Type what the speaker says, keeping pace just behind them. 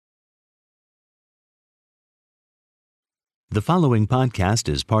The following podcast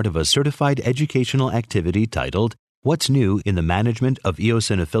is part of a certified educational activity titled, What's New in the Management of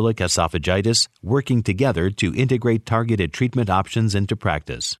Eosinophilic Esophagitis, Working Together to Integrate Targeted Treatment Options into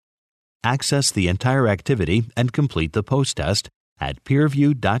Practice. Access the entire activity and complete the post-test at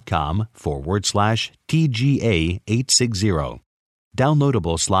peerview.com/TGA860.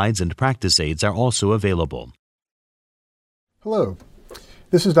 Downloadable slides and practice aids are also available. Hello,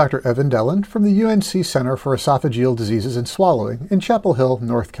 this is Dr. Evan Delland from the UNC Center for Esophageal Diseases and Swallowing in Chapel Hill,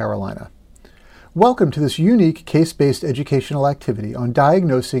 North Carolina. Welcome to this unique case-based educational activity on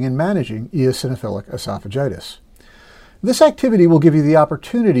diagnosing and managing eosinophilic esophagitis. This activity will give you the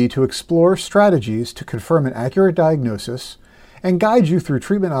opportunity to explore strategies to confirm an accurate diagnosis and guide you through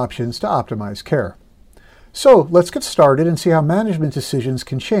treatment options to optimize care. So let's get started and see how management decisions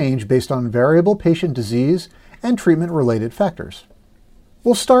can change based on variable patient disease and treatment-related factors.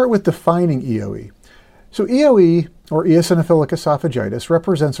 We'll start with defining EOE. So EOE, or eosinophilic esophagitis,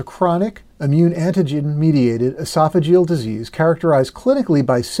 represents a chronic, immune antigen-mediated esophageal disease characterized clinically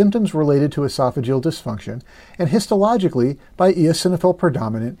by symptoms related to esophageal dysfunction and histologically by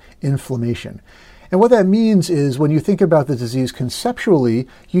eosinophil-predominant inflammation. And what that means is when you think about the disease conceptually,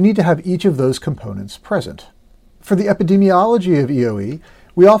 you need to have each of those components present. For the epidemiology of EOE,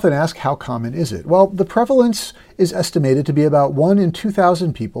 we often ask, how common is it? Well, the prevalence is estimated to be about 1 in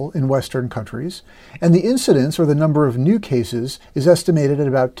 2,000 people in Western countries, and the incidence, or the number of new cases, is estimated at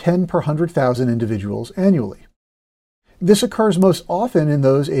about 10 per 100,000 individuals annually. This occurs most often in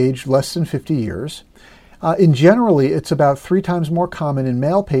those aged less than 50 years. Generally, it's about 3 times more common in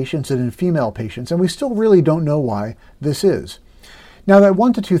male patients than in female patients, and we still really don't know why this is. Now, that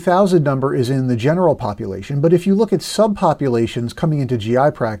 1 to 2,000 number is in the general population, but if you look at subpopulations coming into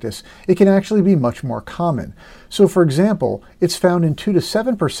GI practice, it can actually be much more common. So, for example, it's found in 2 to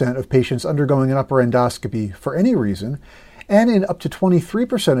 7% of patients undergoing an upper endoscopy for any reason, and in up to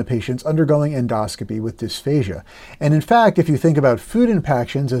 23% of patients undergoing endoscopy with dysphagia. And in fact, if you think about food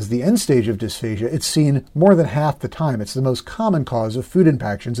impactions as the end stage of dysphagia, it's seen more than half the time. It's the most common cause of food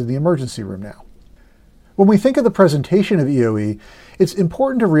impactions in the emergency room now. When we think of the presentation of EOE, it's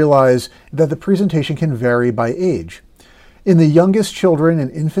important to realize that the presentation can vary by age. In the youngest children and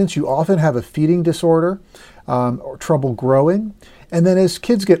infants, you often have a feeding disorder or trouble growing. And then as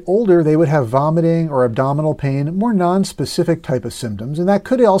kids get older, they would have vomiting or abdominal pain, more non-specific type of symptoms. And that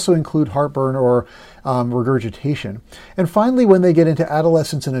could also include heartburn or regurgitation. And finally, when they get into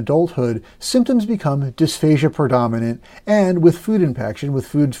adolescence and adulthood, symptoms become dysphagia predominant and with food impaction, with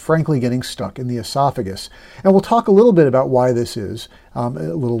food frankly getting stuck in the esophagus. And we'll talk a little bit about why this is a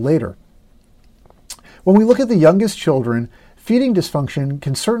little later. When we look at the youngest children, feeding dysfunction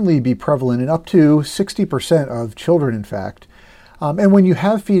can certainly be prevalent in up to 60% of children, in fact. And when you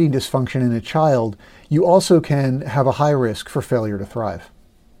have feeding dysfunction in a child, you also can have a high risk for failure to thrive.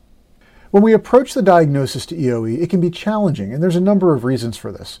 When we approach the diagnosis to EOE, it can be challenging, and there's a number of reasons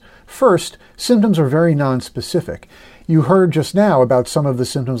for this. First, symptoms are very nonspecific. You heard just now about some of the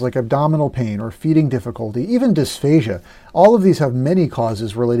symptoms like abdominal pain or feeding difficulty, even dysphagia. All of these have many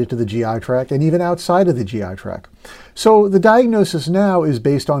causes related to the GI tract and even outside of the GI tract. So the diagnosis now is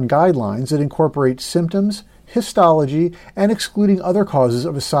based on guidelines that incorporate symptoms, histology, and excluding other causes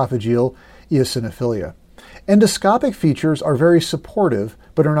of esophageal eosinophilia. Endoscopic features are very supportive,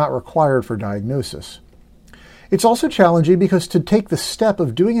 but are not required for diagnosis. It's also challenging because to take the step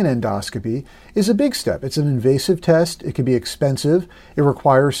of doing an endoscopy is a big step. It's an invasive test, it can be expensive, it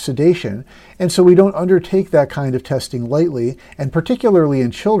requires sedation, and so we don't undertake that kind of testing lightly, and particularly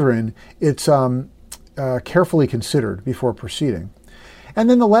in children, it's carefully considered before proceeding. And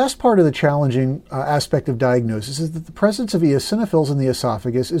then the last part of the challenging aspect of diagnosis is that the presence of eosinophils in the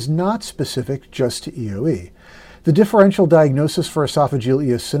esophagus is not specific just to EOE. The differential diagnosis for esophageal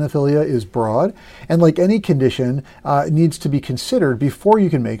eosinophilia is broad, and like any condition, it needs to be considered before you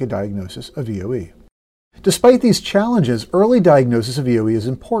can make a diagnosis of EOE. Despite these challenges, early diagnosis of EOE is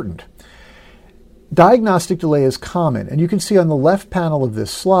important. Diagnostic delay is common, and you can see on the left panel of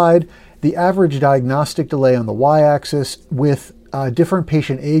this slide the average diagnostic delay on the y-axis with different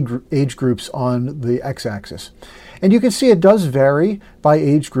patient age groups on the x-axis. And you can see it does vary by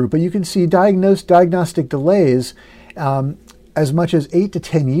age group, but you can see diagnostic delays as much as 8 to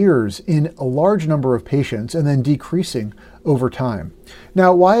 10 years in a large number of patients and then decreasing over time.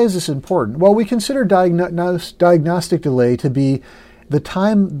 Now, why is this important? Well, we consider diagnostic delay to be the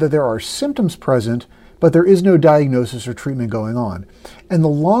time that there are symptoms present, but there is no diagnosis or treatment going on. And the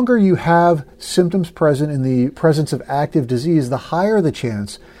longer you have symptoms present in the presence of active disease, the higher the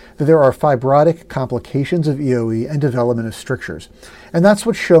chance that there are fibrotic complications of EOE and development of strictures. And that's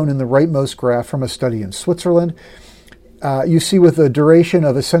what's shown in the rightmost graph from a study in Switzerland. you see with a duration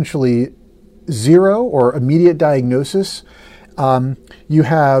of essentially 0 or immediate diagnosis, you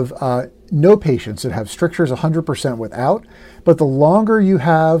have no patients that have strictures 100% without, but the longer you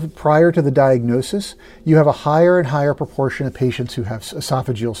have prior to the diagnosis, you have a higher and higher proportion of patients who have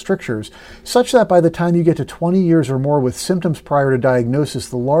esophageal strictures, such that by the time you get to 20 years or more with symptoms prior to diagnosis,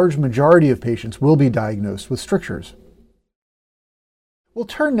 the large majority of patients will be diagnosed with strictures. We'll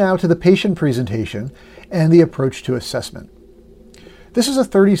turn now to the patient presentation and the approach to assessment. This is a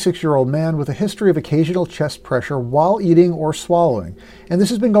 36-year-old man with a history of occasional chest pressure while eating or swallowing, and this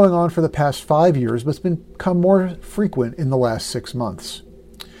has been going on for the past 5 years, but it's become more frequent in the last 6 months.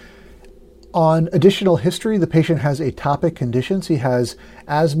 On additional history, the patient has atopic conditions. He has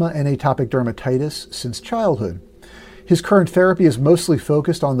asthma and atopic dermatitis since childhood. His current therapy is mostly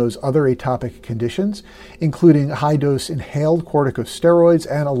focused on those other atopic conditions, including high-dose inhaled corticosteroids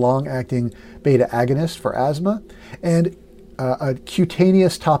and a long-acting beta agonist for asthma, and a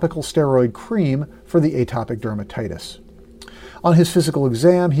cutaneous topical steroid cream for the atopic dermatitis. On his physical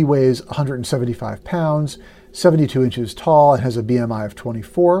exam, he weighs 175 pounds, 72 inches tall, and has a BMI of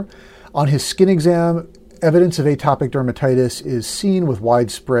 24. On his skin exam, evidence of atopic dermatitis is seen with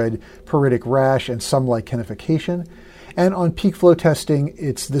widespread pruritic rash and some lichenification. And on peak flow testing,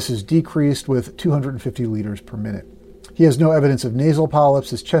 this is decreased with 250 liters per minute. He has no evidence of nasal polyps,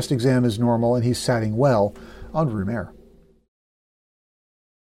 his chest exam is normal, and he's satting well on room air.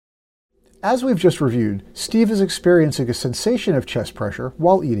 As we've just reviewed, Steve is experiencing a sensation of chest pressure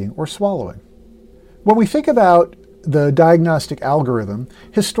while eating or swallowing. When we think about the diagnostic algorithm,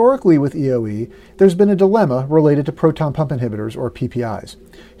 historically with EoE, there's been a dilemma related to proton pump inhibitors or PPIs.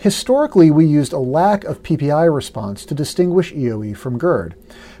 Historically, we used a lack of PPI response to distinguish EoE from GERD.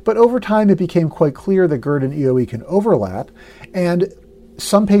 But over time, it became quite clear that GERD and EoE can overlap, and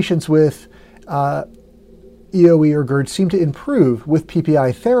some patients with EoE or GERD seem to improve with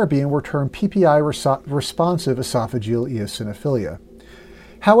PPI therapy and were termed PPI-responsive esophageal eosinophilia.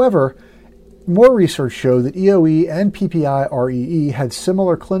 However, more research showed that EoE and PPI-REE had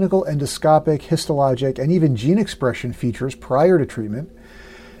similar clinical, endoscopic, histologic, and even gene expression features prior to treatment.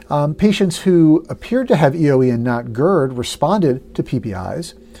 Patients who appeared to have EoE and not GERD responded to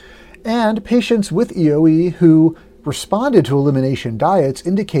PPIs, and patients with EoE who responded to elimination diets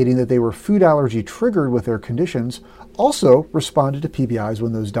indicating that they were food allergy triggered with their conditions also responded to PPIs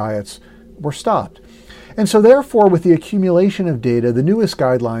when those diets were stopped. And so therefore, with the accumulation of data, the newest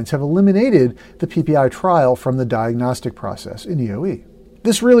guidelines have eliminated the PPI trial from the diagnostic process in EoE.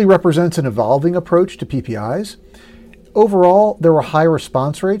 This really represents an evolving approach to PPIs. Overall, there were high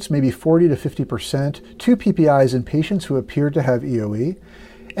response rates, maybe 40 to 50%, to PPIs in patients who appeared to have EoE.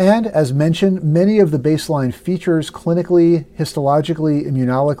 And as mentioned, many of the baseline features clinically, histologically,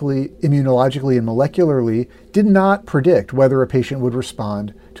 immunologically, and molecularly did not predict whether a patient would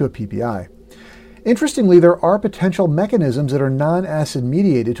respond to a PPI. Interestingly, there are potential mechanisms that are non-acid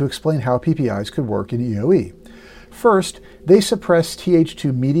mediated to explain how PPIs could work in EoE. First, they suppress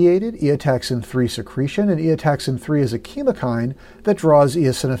Th2-mediated eotaxin 3 secretion, and eotaxin 3 is a chemokine that draws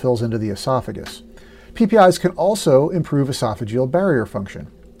eosinophils into the esophagus. PPIs can also improve esophageal barrier function.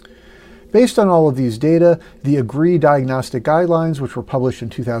 Based on all of these data, the AGREE diagnostic guidelines, which were published in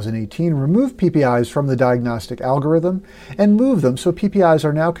 2018, removed PPIs from the diagnostic algorithm and moved them so PPIs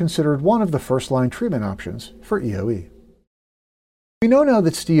are now considered one of the first-line treatment options for EoE. We know now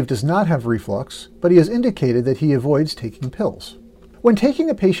that Steve does not have reflux, but he has indicated that he avoids taking pills. When taking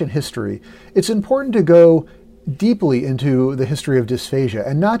a patient history, it's important to go deeply into the history of dysphagia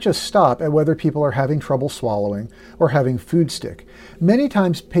and not just stop at whether people are having trouble swallowing or having food stick. Many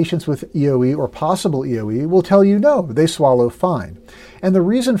times patients with EoE or possible EoE will tell you no, they swallow fine. And the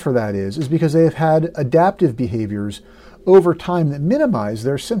reason for that is because they have had adaptive behaviors over time that minimize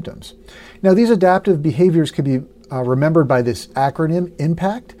their symptoms. Now, these adaptive behaviors can be remembered by this acronym,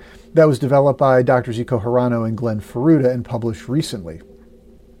 IMPACT, that was developed by Dr. Zico Hirano and Glenn Ferruta and published recently.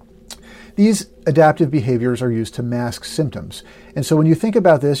 These adaptive behaviors are used to mask symptoms. And so when you think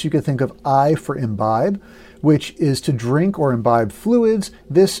about this, you could think of I for imbibe, which is to drink or imbibe fluids.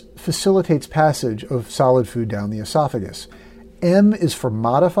 This facilitates passage of solid food down the esophagus. M is for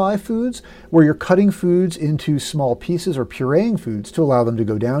modify foods, where you're cutting foods into small pieces or pureeing foods to allow them to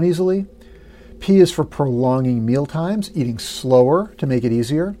go down easily. P is for prolonging meal times, eating slower to make it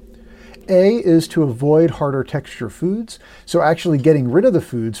easier. A is to avoid harder texture foods, so actually getting rid of the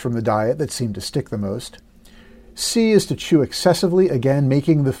foods from the diet that seem to stick the most. C is to chew excessively, again,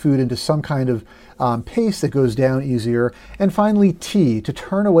 making the food into some kind of paste that goes down easier. And finally, T, to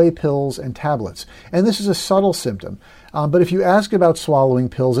turn away pills and tablets. And this is a subtle symptom. But if you ask about swallowing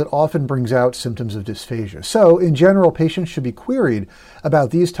pills, it often brings out symptoms of dysphagia. So in general, patients should be queried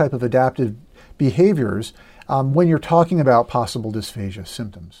about these type of adaptive behaviors when you're talking about possible dysphagia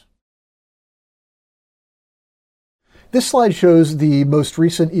symptoms. This slide shows the most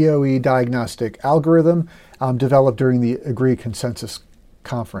recent EOE diagnostic algorithm developed during the AGREE Consensus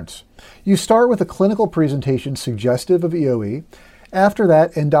Conference. You start with a clinical presentation suggestive of EOE. After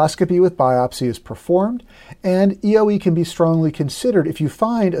that, endoscopy with biopsy is performed, and EOE can be strongly considered if you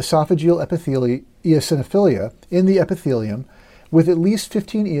find esophageal eosinophilia in the epithelium with at least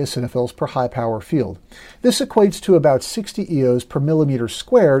 15 eosinophils per high power field. This equates to about 60 eos per millimeter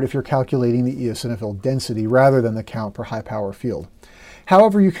squared if you're calculating the eosinophil density rather than the count per high power field.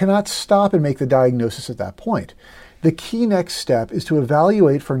 However, you cannot stop and make the diagnosis at that point. The key next step is to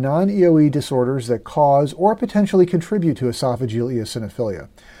evaluate for non-EOE disorders that cause or potentially contribute to esophageal eosinophilia.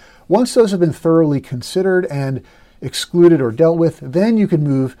 Once those have been thoroughly considered and excluded or dealt with, then you can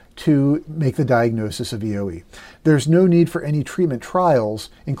move to make the diagnosis of EOE. There's no need for any treatment trials,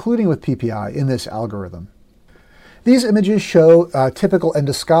 including with PPI, in this algorithm. These images show typical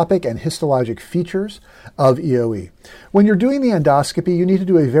endoscopic and histologic features of EOE. When you're doing the endoscopy, you need to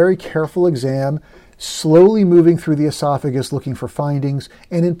do a very careful exam, slowly moving through the esophagus looking for findings,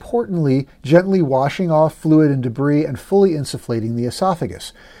 and importantly, gently washing off fluid and debris and fully insufflating the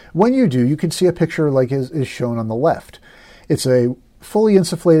esophagus. When you do, you can see a picture like is shown on the left. It's a fully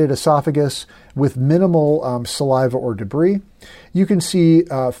insufflated esophagus with minimal saliva or debris. You can see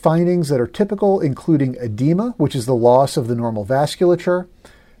findings that are typical, including edema, which is the loss of the normal vasculature,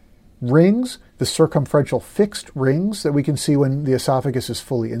 rings, the circumferential fixed rings that we can see when the esophagus is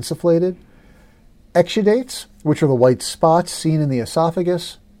fully insufflated, exudates, which are the white spots seen in the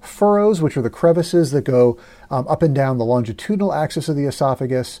esophagus, furrows, which are the crevices that go up and down the longitudinal axis of the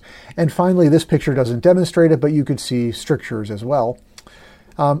esophagus, and finally, this picture doesn't demonstrate it, but you could see strictures as well.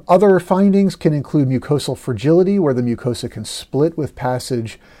 Other findings can include mucosal fragility, where the mucosa can split with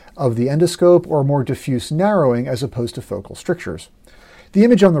passage of the endoscope, or more diffuse narrowing as opposed to focal strictures. The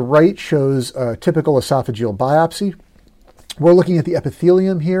image on the right shows a typical esophageal biopsy. We're looking at the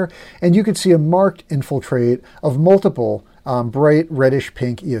epithelium here, and you can see a marked infiltrate of multiple bright reddish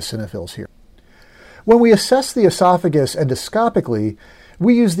pink eosinophils here. When we assess the esophagus endoscopically,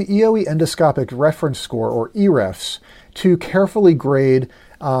 we use the EOE Endoscopic Reference Score, or EREFS, to carefully grade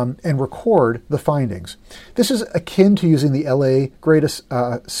and record the findings. This is akin to using the LA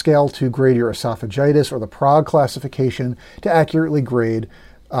scale to grade your esophagitis, or the Prague classification to accurately grade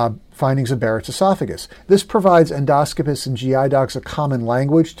findings of Barrett's esophagus. This provides endoscopists and GI docs a common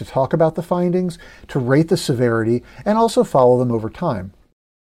language to talk about the findings, to rate the severity, and also follow them over time.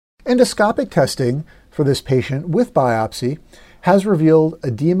 Endoscopic testing for this patient with biopsy has revealed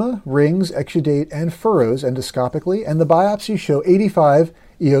edema, rings, exudate, and furrows endoscopically, and the biopsies show 85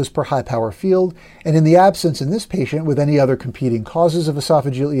 eos per high power field, and in the absence in this patient with any other competing causes of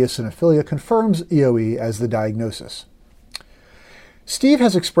esophageal eosinophilia, confirms EOE as the diagnosis. Steve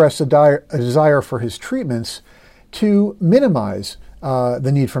has expressed a desire for his treatments to minimize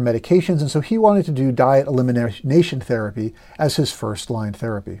the need for medications, and so he wanted to do diet elimination therapy as his first-line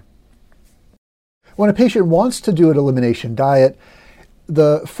therapy. When a patient wants to do an elimination diet,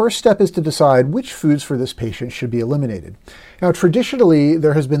 the first step is to decide which foods for this patient should be eliminated. Now, traditionally,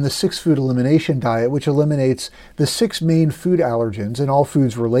 there has been the 6-food elimination diet, which eliminates the 6 main food allergens and all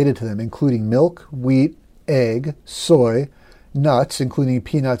foods related to them, including milk, wheat, egg, soy, nuts, including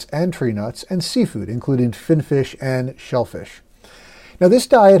peanuts and tree nuts, and seafood, including finfish and shellfish. Now, this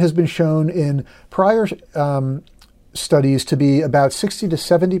diet has been shown in prior studies to be about 60 to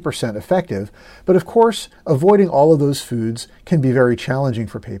 70% effective, but of course, avoiding all of those foods can be very challenging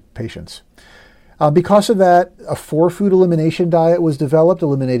for patients. Because of that, a 4-food elimination diet was developed,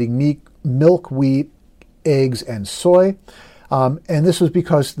 eliminating meat, milk, wheat, eggs, and soy. And this was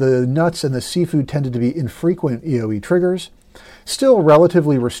because the nuts and the seafood tended to be infrequent EOE triggers. Still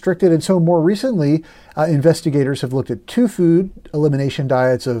relatively restricted, and so more recently, investigators have looked at 2-food elimination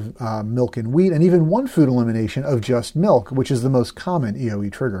diets of milk and wheat, and even 1-food elimination of just milk, which is the most common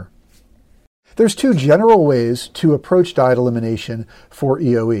EOE trigger. There's 2 general ways to approach diet elimination for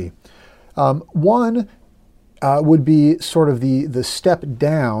EOE. One would be sort of the step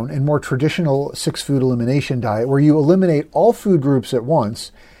down and more traditional 6-food elimination diet, where you eliminate all food groups at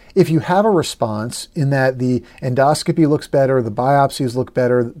once. If you have a response in that the endoscopy looks better, the biopsies look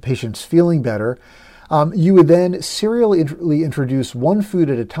better, the patient's feeling better, you would then serially introduce 1 food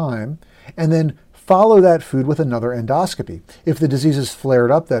at a time, and then follow that food with another endoscopy. If the disease is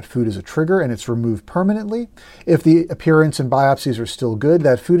flared up, that food is a trigger and it's removed permanently. If the appearance and biopsies are still good,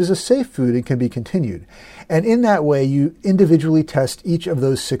 that food is a safe food and can be continued. And in that way, you individually test each of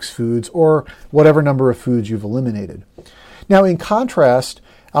those 6 foods or whatever number of foods you've eliminated. Now, in contrast,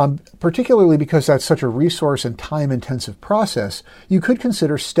 particularly because that's such a resource and time-intensive process, you could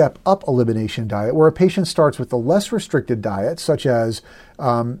consider step-up elimination diet, where a patient starts with the less restricted diet, such as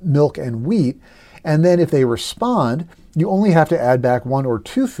milk and wheat, and then if they respond, you only have to add back 1 or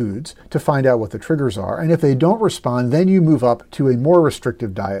 2 foods to find out what the triggers are. And if they don't respond, then you move up to a more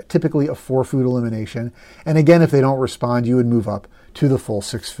restrictive diet, typically a 4-food elimination. And again, if they don't respond, you would move up to the full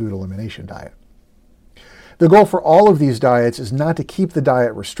 6-food elimination diet. The goal for all of these diets is not to keep the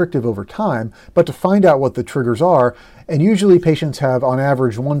diet restrictive over time, but to find out what the triggers are. And usually patients have, on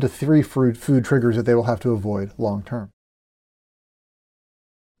average, 1 to 3 food triggers that they will have to avoid long term.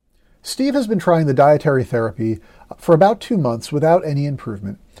 Steve has been trying the dietary therapy for about 2 months without any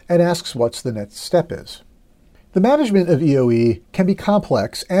improvement and asks what's the next step is. The management of EOE can be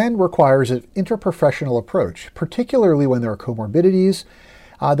complex and requires an interprofessional approach, particularly when there are comorbidities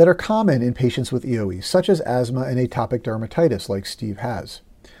that are common in patients with EOE, such as asthma and atopic dermatitis like Steve has.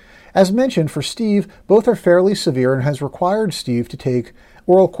 As mentioned, for Steve, both are fairly severe and has required Steve to take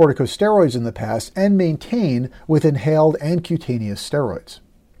oral corticosteroids in the past and maintain with inhaled and cutaneous steroids.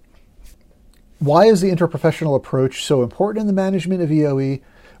 Why is the interprofessional approach so important in the management of EOE?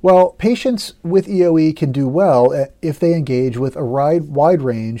 Well, patients with EOE can do well if they engage with a wide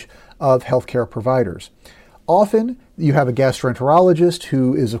range of healthcare providers. Often, you have a gastroenterologist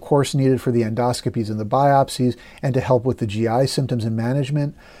who is, of course, needed for the endoscopies and the biopsies and to help with the GI symptoms and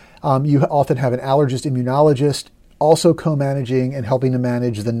management. You often have an allergist immunologist also co-managing and helping to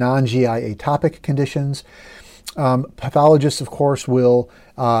manage the non-GI atopic conditions. Pathologists, of course, will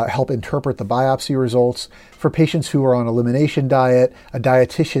help interpret the biopsy results. For patients who are on elimination diet, a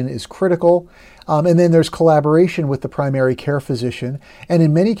dietitian is critical. And then there's collaboration with the primary care physician. And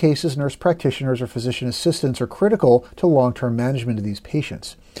in many cases, nurse practitioners or physician assistants are critical to long-term management of these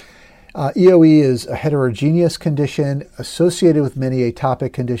patients. EOE is a heterogeneous condition associated with many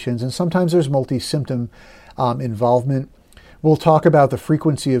atopic conditions, and sometimes there's multi-symptom involvement. We'll talk about the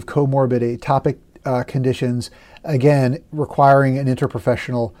frequency of comorbid atopic conditions, again, requiring an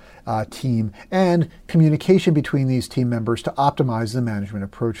interprofessional team and communication between these team members to optimize the management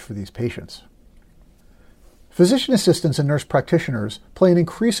approach for these patients. Physician assistants and nurse practitioners play an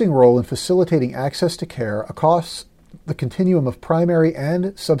increasing role in facilitating access to care across the continuum of primary and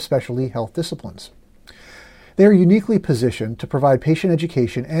subspecialty health disciplines. They are uniquely positioned to provide patient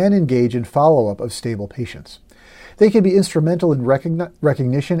education and engage in follow-up of stable patients. They can be instrumental in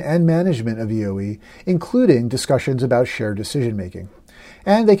recognition and management of EOE, including discussions about shared decision-making.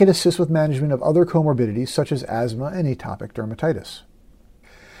 And they can assist with management of other comorbidities such as asthma and atopic dermatitis.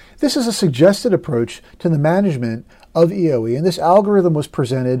 This is a suggested approach to the management of EOE, and this algorithm was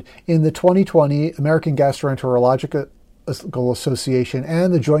presented in the 2020 American Gastroenterological Association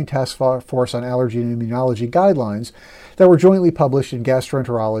and the Joint Task Force on Allergy and Immunology guidelines that were jointly published in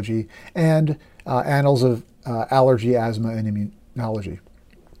Gastroenterology and Annals of Allergy, Asthma, and Immunology.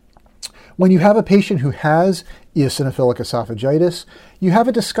 When you have a patient who has eosinophilic esophagitis, you have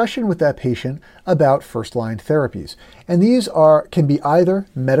a discussion with that patient about first-line therapies. And these can be either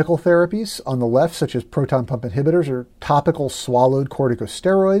medical therapies on the left, such as proton pump inhibitors or topical swallowed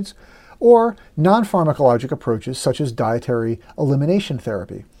corticosteroids, or non-pharmacologic approaches such as dietary elimination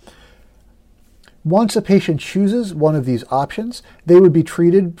therapy. Once a patient chooses one of these options, they would be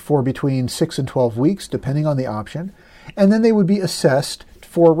treated for between 6 and 12 weeks, depending on the option, and then they would be assessed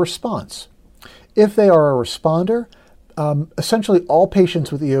for response. If they are a responder, essentially all patients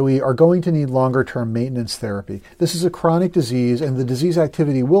with EOE are going to need longer-term maintenance therapy. This is a chronic disease, and the disease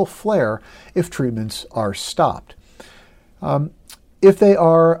activity will flare if treatments are stopped. If they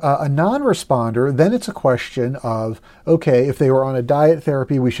are a non-responder, then it's a question of, okay, if they were on a diet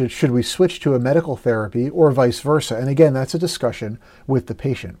therapy, should we switch to a medical therapy or vice versa? And again, that's a discussion with the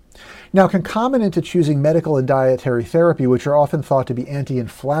patient. Now, concomitant to choosing medical and dietary therapy, which are often thought to be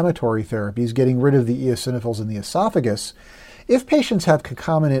anti-inflammatory therapies, getting rid of the eosinophils in the esophagus, if patients have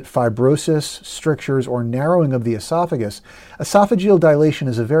concomitant fibrosis, strictures, or narrowing of the esophagus, esophageal dilation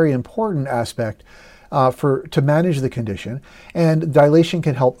is a very important aspect to manage the condition, and dilation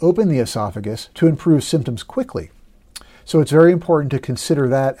can help open the esophagus to improve symptoms quickly. So it's very important to consider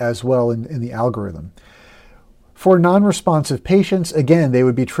that as well in the algorithm. For non-responsive patients, again, they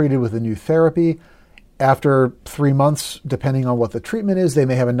would be treated with a new therapy, after 3 months, depending on what the treatment is, they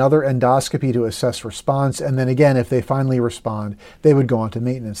may have another endoscopy to assess response. And then again, if they finally respond, they would go on to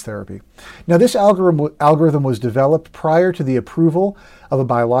maintenance therapy. Now, this algorithm was developed prior to the approval of a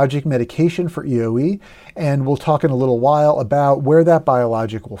biologic medication for EoE, and we'll talk in a little while about where that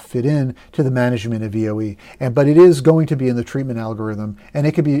biologic will fit in to the management of EoE. But it is going to be in the treatment algorithm, and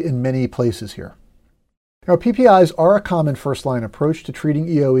it could be in many places here. Now, PPIs are a common first-line approach to treating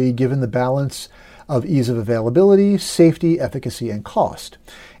EoE given the balance of ease of availability, safety, efficacy, and cost.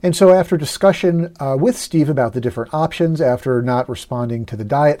 And so after discussion with Steve about the different options after not responding to the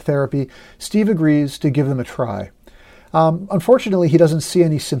diet therapy, Steve agrees to give them a try. Unfortunately, he doesn't see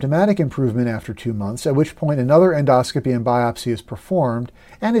any symptomatic improvement after 2 months, at which point another endoscopy and biopsy is performed,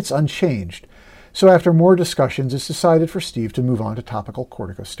 and it's unchanged. So after more discussions, it's decided for Steve to move on to topical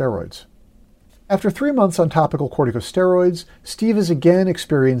corticosteroids. After 3 months on topical corticosteroids, Steve is again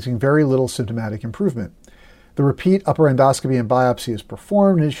experiencing very little symptomatic improvement. The repeat upper endoscopy and biopsy is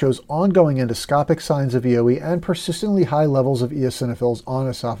performed, and it shows ongoing endoscopic signs of EoE and persistently high levels of eosinophils on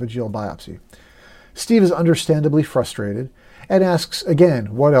esophageal biopsy. Steve is understandably frustrated and asks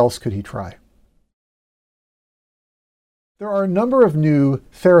again, what else could he try? There are a number of new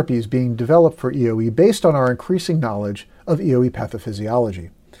therapies being developed for EoE based on our increasing knowledge of EoE pathophysiology.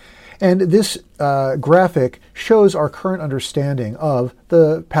 And this graphic shows our current understanding of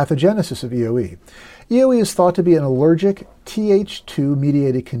the pathogenesis of EoE. EoE is thought to be an allergic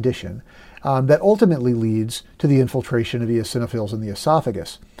Th2-mediated condition that ultimately leads to the infiltration of eosinophils in the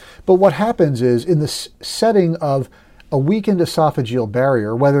esophagus. But what happens is, in the setting of a weakened esophageal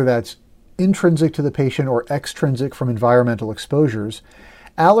barrier, whether that's intrinsic to the patient or extrinsic from environmental exposures,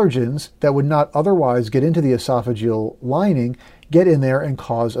 allergens that would not otherwise get into the esophageal lining get in there and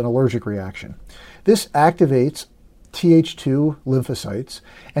cause an allergic reaction. This activates Th2 lymphocytes,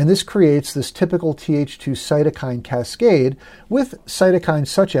 and this creates this typical Th2 cytokine cascade with cytokines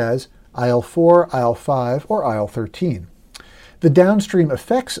such as IL-4, IL-5, or IL-13. The downstream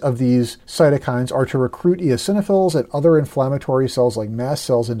effects of these cytokines are to recruit eosinophils and other inflammatory cells like mast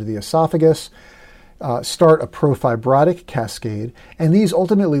cells into the esophagus, start a profibrotic cascade, and these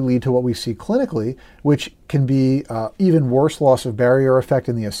ultimately lead to what we see clinically, which can be even worse loss of barrier effect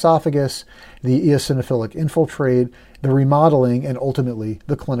in the esophagus, the eosinophilic infiltrate, the remodeling, and ultimately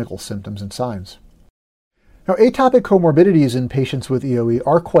the clinical symptoms and signs. Now, atopic comorbidities in patients with EoE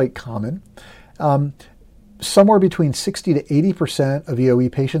are quite common. Somewhere between 60 to 80% of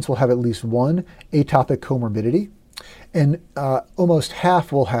EoE patients will have at least one atopic comorbidity, and almost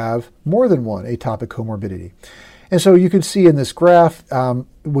half will have more than one atopic comorbidity. And so you can see in this graph,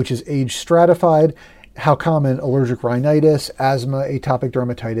 which is age stratified, how common allergic rhinitis, asthma, atopic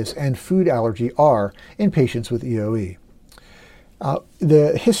dermatitis, and food allergy are in patients with EoE.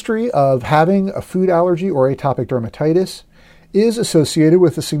 The history of having a food allergy or atopic dermatitis is associated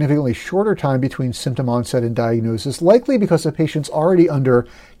with a significantly shorter time between symptom onset and diagnosis, likely because the patient's already under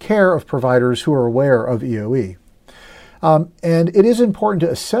care of providers who are aware of EoE. And it is important to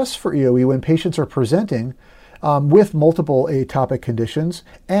assess for EoE when patients are presenting with multiple atopic conditions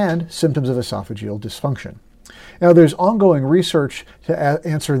and symptoms of esophageal dysfunction. Now, there's ongoing research to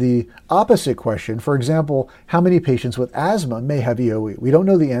answer the opposite question. For example, how many patients with asthma may have EoE? We don't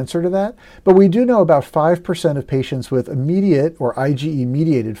know the answer to that, but we do know about 5% of patients with immediate or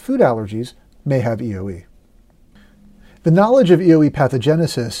IgE-mediated food allergies may have EoE. The knowledge of EoE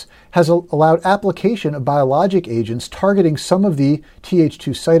pathogenesis has allowed application of biologic agents targeting some of the Th2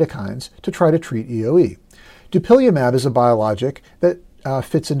 cytokines to try to treat EoE. Dupilumab is a biologic that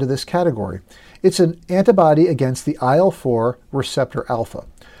fits into this category. It's an antibody against the IL-4 receptor alpha.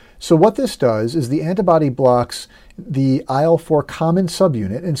 So what this does is the antibody blocks the IL-4 common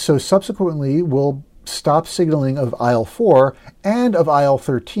subunit, and so subsequently will stop signaling of IL-4 and of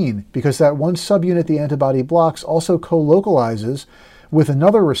IL-13, because that one subunit the antibody blocks also co-localizes with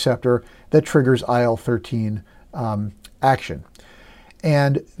another receptor that triggers IL-13 action.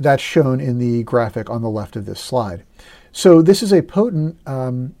 And that's shown in the graphic on the left of this slide. So this is a potent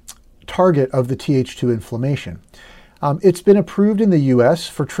target of the Th2 inflammation. It's been approved in the US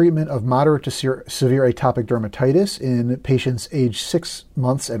for treatment of moderate to severe atopic dermatitis in patients aged 6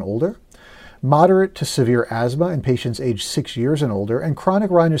 months and older, moderate to severe asthma in patients aged 6 years and older, and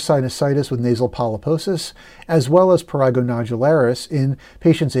chronic rhinosinusitis with nasal polyposis, as well as prurigo nodularis in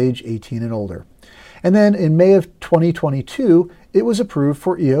patients aged 18 and older. And then in May of 2022, it was approved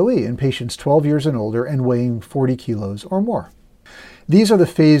for EoE in patients 12 years and older and weighing 40 kilos or more. These are the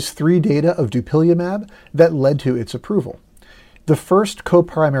phase 3 data of dupilumab that led to its approval. The first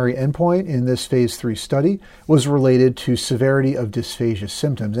co-primary endpoint in this phase 3 study was related to severity of dysphagia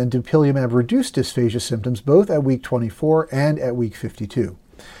symptoms, and dupilumab reduced dysphagia symptoms both at week 24 and at week 52.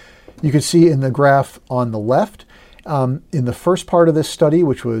 You can see in the graph on the left, in the first part of this study,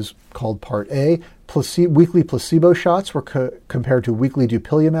 which was called Part A, weekly placebo shots were compared to weekly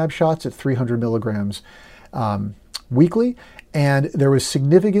dupilumab shots at 300 milligrams weekly, and there was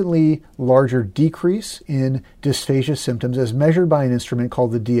significantly larger decrease in dysphagia symptoms as measured by an instrument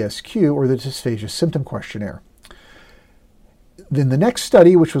called the DSQ, or the Dysphagia Symptom Questionnaire. Then the next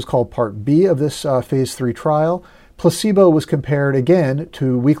study, which was called Part B of this phase 3 trial, placebo was compared again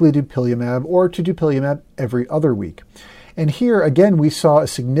to weekly dupilumab or to dupilumab every other week. And here, again, we saw a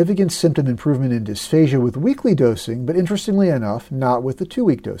significant symptom improvement in dysphagia with weekly dosing, but interestingly enough, not with the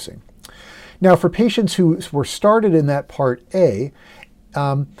 2-week dosing. Now, for patients who were started in that Part A,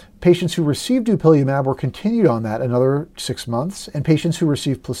 patients who received dupilumab were continued on that another 6 months, and patients who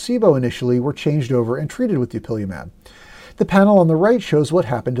received placebo initially were changed over and treated with dupilumab. The panel on the right shows what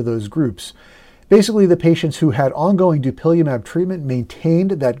happened to those groups. Basically, the patients who had ongoing dupilumab treatment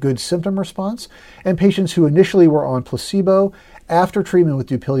maintained that good symptom response, and patients who initially were on placebo after treatment with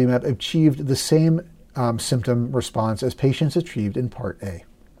dupilumab achieved the same symptom response as patients achieved in Part A.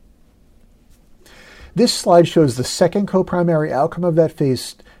 This slide shows the second co-primary outcome of that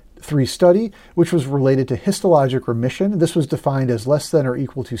phase 3 study, which was related to histologic remission. This was defined as less than or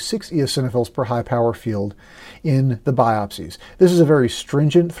equal to 6 eosinophils per high power field in the biopsies. This is a very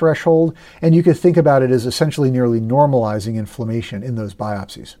stringent threshold, and you could think about it as essentially nearly normalizing inflammation in those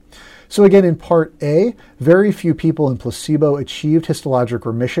biopsies. So again, in Part A, very few people in placebo achieved histologic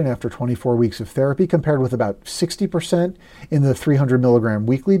remission after 24 weeks of therapy, compared with about 60% in the 300 milligram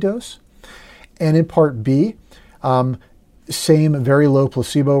weekly dose. And in Part B, same very low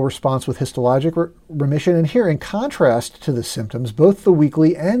placebo response with histologic remission. And here, in contrast to the symptoms, both the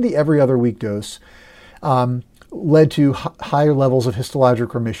weekly and the every other week dose led to higher levels of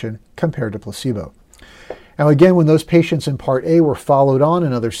histologic remission compared to placebo. Now again, when those patients in Part A were followed on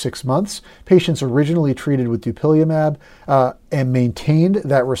another 6 months, patients originally treated with dupilumab and maintained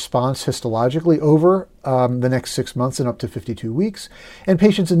that response histologically over the next 6 months and up to 52 weeks. And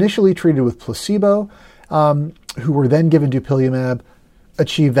patients initially treated with placebo, who were then given dupilumab,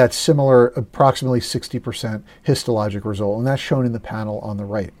 achieved that similar approximately 60% histologic result, and that's shown in the panel on the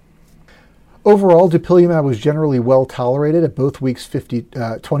right. Overall, dupilumab was generally well tolerated at both weeks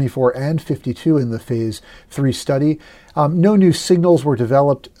 24 and 52 in the phase 3 study. No new signals were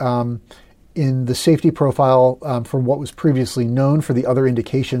developed in the safety profile from what was previously known for the other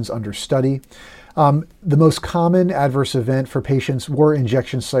indications under study. The most common adverse event for patients were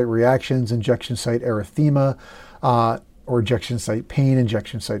injection site reactions, injection site erythema, or injection site pain,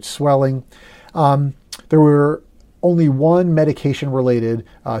 injection site swelling. There were only one medication-related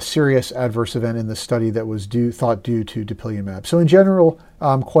serious adverse event in the study that was thought due to dupilumab. So in general,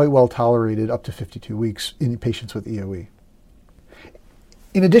 quite well tolerated up to 52 weeks in patients with EoE.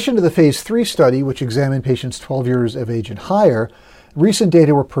 In addition to the phase 3 study, which examined patients 12 years of age and higher, recent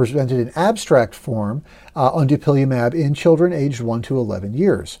data were presented in abstract form on dupilumab in children aged 1 to 11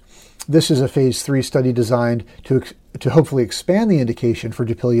 years. This is a phase 3 study designed to hopefully expand the indication for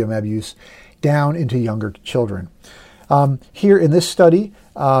dupilumab use down into younger children. Here in this study,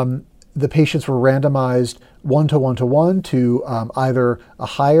 the patients were randomized 1:1:1 to either a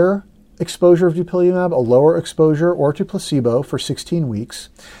higher exposure of dupilumab, a lower exposure, or to placebo for 16 weeks.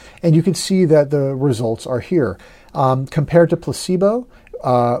 And you can see that the results are here. Compared to placebo,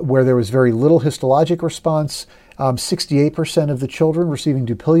 where there was very little histologic response, 68% of the children receiving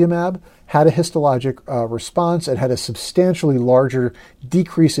dupilumab had a histologic response and had a substantially larger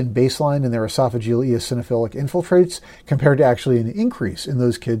decrease in baseline in their esophageal eosinophilic infiltrates compared to actually an increase in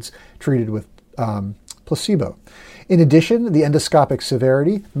those kids treated with placebo. In addition, the endoscopic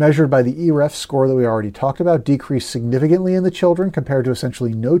severity, measured by the EREF score that we already talked about, decreased significantly in the children compared to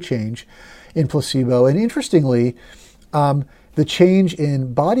essentially no change in placebo. And interestingly, the change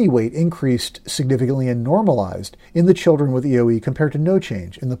in body weight increased significantly and normalized in the children with EoE compared to no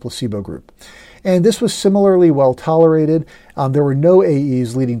change in the placebo group. And this was similarly well tolerated. There were no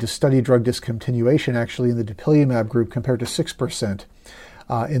AEs leading to study drug discontinuation actually in the dupilumab group compared to 6%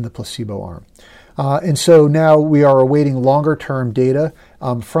 in the placebo arm. And so now we are awaiting longer-term data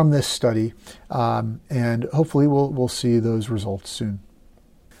from this study, and hopefully we'll see those results soon.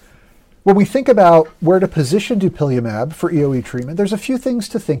 When we think about where to position dupilumab for EoE treatment, there's a few things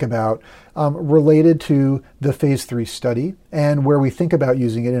to think about related to the phase 3 study and where we think about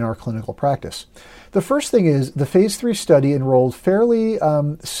using it in our clinical practice. The first thing is the phase 3 study enrolled fairly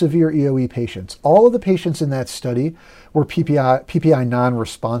severe EoE patients. All of the patients in that study were PPI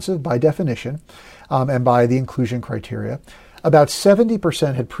non-responsive by definition and by the inclusion criteria. About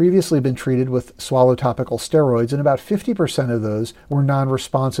 70% had previously been treated with swallow topical steroids, and about 50% of those were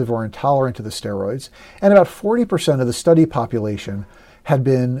non-responsive or intolerant to the steroids, and about 40% of the study population had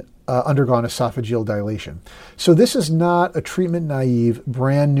been undergone esophageal dilation. So this is not a treatment-naive,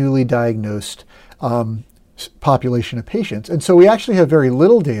 brand newly diagnosed population of patients, and so we actually have very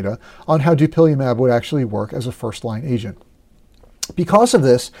little data on how dupilumab would actually work as a first-line agent. Because of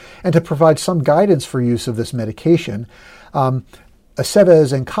this, and to provide some guidance for use of this medication,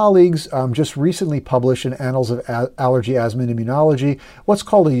 Aceves and colleagues just recently published in Annals of Allergy, Asthma, and Immunology what's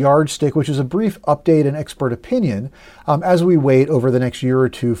called a yardstick, which is a brief update and expert opinion as we wait over the next year or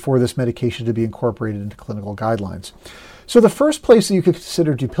two for this medication to be incorporated into clinical guidelines. So the first place that you could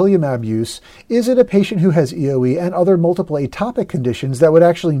consider dupilumab use is in a patient who has EoE and other multiple atopic conditions that would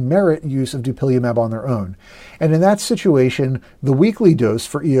actually merit use of dupilumab on their own. And in that situation, the weekly dose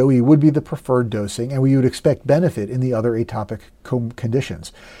for EoE would be the preferred dosing, and we would expect benefit in the other atopic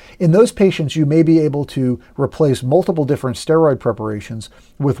conditions. In those patients, you may be able to replace multiple different steroid preparations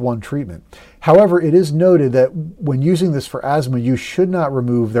with one treatment. However, it is noted that when using this for asthma, you should not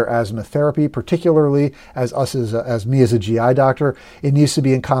remove their asthma therapy, particularly as me as a GI doctor. It needs to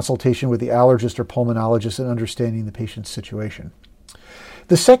be in consultation with the allergist or pulmonologist and understanding the patient's situation.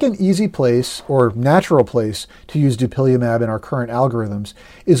 The second easy place or natural place to use dupilumab in our current algorithms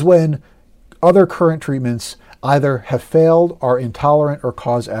is when other current treatments either have failed, are intolerant, or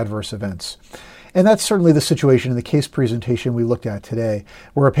cause adverse events. And that's certainly the situation in the case presentation we looked at today,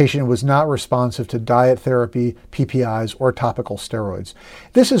 where a patient was not responsive to diet therapy, PPIs, or topical steroids.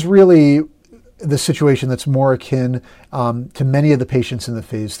 This is really the situation that's more akin to many of the patients in the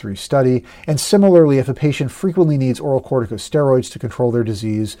phase 3 study. And similarly, if a patient frequently needs oral corticosteroids to control their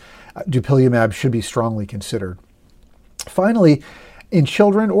disease, dupilumab should be strongly considered. Finally, in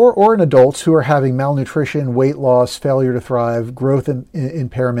children or in adults who are having malnutrition, weight loss, failure to thrive, growth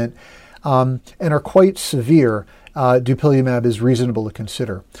impairment, and are quite severe, dupilumab is reasonable to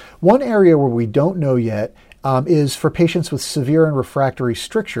consider. One area where we don't know yet is for patients with severe and refractory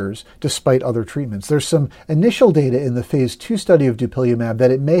strictures despite other treatments. There's some initial data in the phase 2 study of dupilumab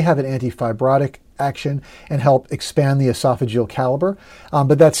that it may have an antifibrotic action and help expand the esophageal caliber,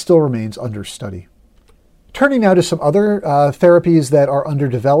 but that still remains under study. Turning now to some other therapies that are under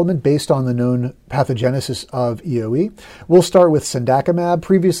development based on the known pathogenesis of EoE, we'll start with cendakimab,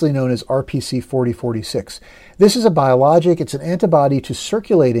 previously known as RPC4046. This is a biologic. It's an antibody to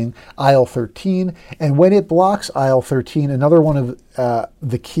circulating IL-13, and when it blocks IL-13, another one of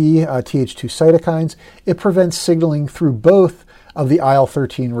the key Th2 cytokines, it prevents signaling through both of the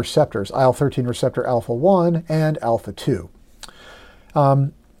IL-13 receptors, IL-13 receptor alpha-1 and alpha-2.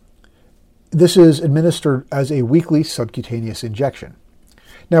 This is administered as a weekly subcutaneous injection.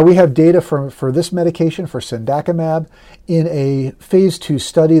 Now, we have data for this medication, for cendakimab, in a phase 2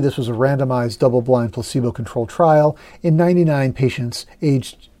 study. This was a randomized double-blind placebo-controlled trial in 99 patients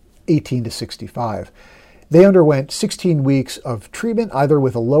aged 18 to 65. They underwent 16 weeks of treatment, either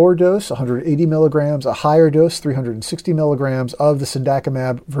with a lower dose, 180 milligrams, a higher dose, 360 milligrams of the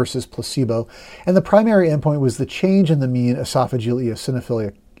cendakimab versus placebo. And the primary endpoint was the change in the mean esophageal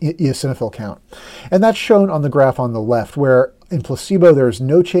eosinophil count. And that's shown on the graph on the left, where in placebo there's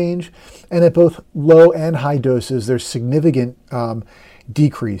no change, and at both low and high doses there's significant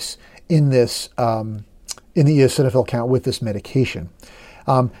decrease in this in the eosinophil count with this medication.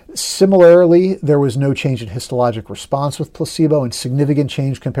 Similarly, there was no change in histologic response with placebo and significant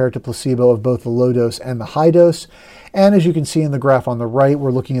change compared to placebo of both the low dose and the high dose. And as you can see in the graph on the right,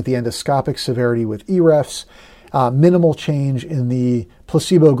 we're looking at the endoscopic severity with EREFS. Minimal change in the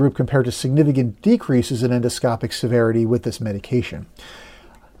placebo group compared to significant decreases in endoscopic severity with this medication.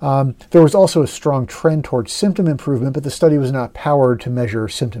 There was also a strong trend towards symptom improvement, but the study was not powered to measure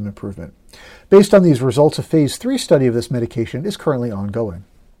symptom improvement. Based on these results, a phase 3 study of this medication is currently ongoing.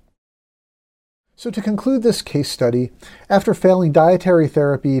 So to conclude this case study, after failing dietary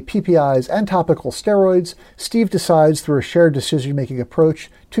therapy, PPIs, and topical steroids, Steve decides through a shared decision-making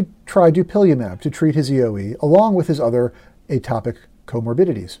approach to try dupilumab to treat his EoE, along with his other atopic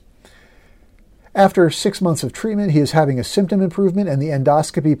comorbidities. After 6 months of treatment, he is having a symptom improvement, and the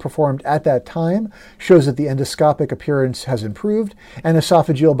endoscopy performed at that time shows that the endoscopic appearance has improved, and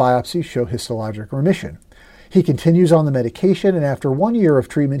esophageal biopsies show histologic remission. He continues on the medication, and after 1 year of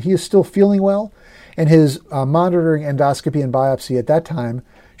treatment, he is still feeling well, and his monitoring endoscopy and biopsy at that time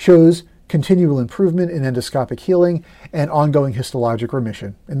shows continual improvement in endoscopic healing and ongoing histologic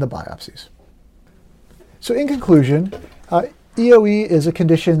remission in the biopsies. So in conclusion, EoE is a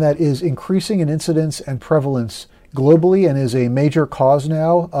condition that is increasing in incidence and prevalence globally and is a major cause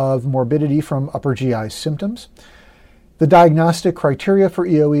now of morbidity from upper GI symptoms. The diagnostic criteria for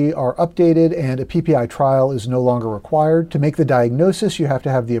EoE are updated, and a PPI trial is no longer required. To make the diagnosis, you have to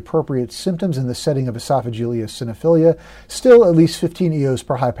have the appropriate symptoms in the setting of esophageal eosinophilia, still at least 15 EOs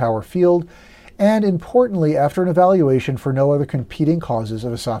per high power field, and importantly, after an evaluation for no other competing causes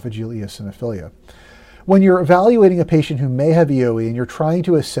of esophageal eosinophilia. When you're evaluating a patient who may have EoE and you're trying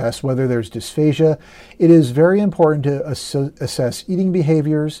to assess whether there's dysphagia, it is very important to assess eating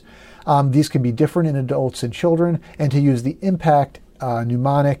behaviors. These can be different in adults and children, and to use the impact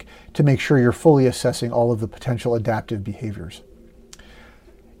mnemonic to make sure you're fully assessing all of the potential adaptive behaviors.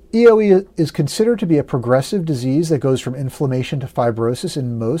 EoE is considered to be a progressive disease that goes from inflammation to fibrosis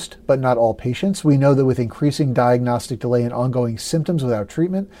in most, but not all patients. We know that with increasing diagnostic delay and ongoing symptoms without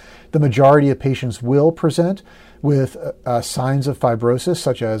treatment, the majority of patients will present with signs of fibrosis,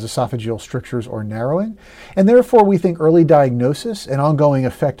 such as esophageal strictures or narrowing. And therefore, we think early diagnosis and ongoing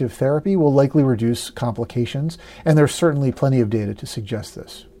effective therapy will likely reduce complications, and there's certainly plenty of data to suggest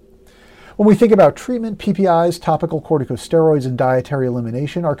this. When we think about treatment, PPIs, topical corticosteroids, and dietary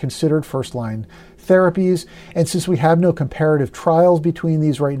elimination are considered first-line therapies, and since we have no comparative trials between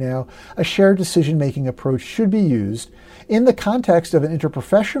these right now, a shared decision-making approach should be used in the context of an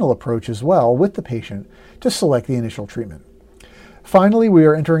interprofessional approach as well with the patient to select the initial treatment. Finally, we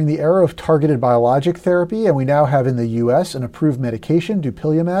are entering the era of targeted biologic therapy, and we now have in the U.S. an approved medication,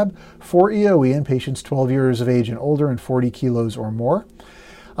 dupilumab, for EoE in patients 12 years of age and older and 40 kilos or more.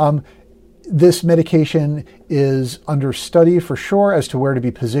 This medication is under study for sure as to where to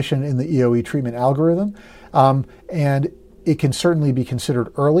be positioned in the EoE treatment algorithm, and it can certainly be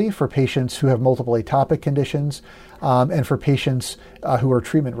considered early for patients who have multiple atopic conditions and for patients who are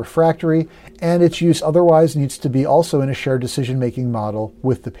treatment refractory, and its use otherwise needs to be also in a shared decision-making model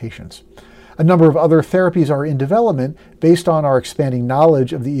with the patients. A number of other therapies are in development based on our expanding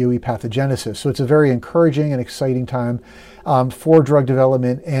knowledge of the EoE pathogenesis. So it's a very encouraging and exciting time for drug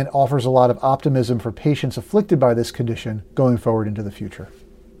development and offers a lot of optimism for patients afflicted by this condition going forward into the future.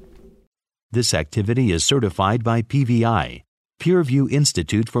 This activity is certified by PVI, Peer Review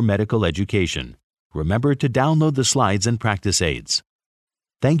Institute for Medical Education. Remember to download the slides and practice aids.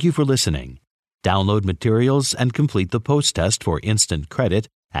 Thank you for listening. Download materials and complete the post-test for instant credit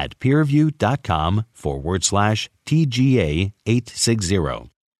at peerreview.com/TGA860.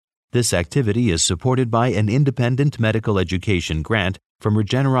 This activity is supported by an independent medical education grant from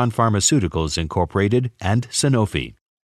Regeneron Pharmaceuticals Incorporated and Sanofi.